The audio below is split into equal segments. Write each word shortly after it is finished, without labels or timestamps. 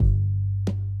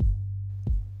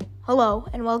Hello,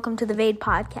 and welcome to the Vedh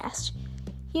podcast.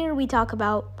 Here we talk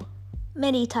about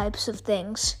many types of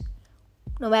things.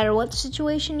 No matter what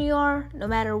situation you are, no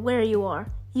matter where you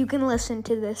are, you can listen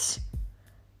to this.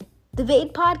 The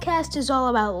Vedh podcast is all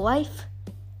about life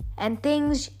and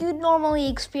things you'd normally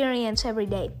experience every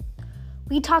day.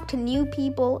 We talk to new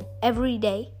people every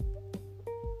day.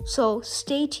 So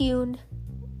stay tuned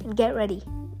and get ready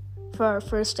for our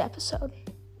first episode.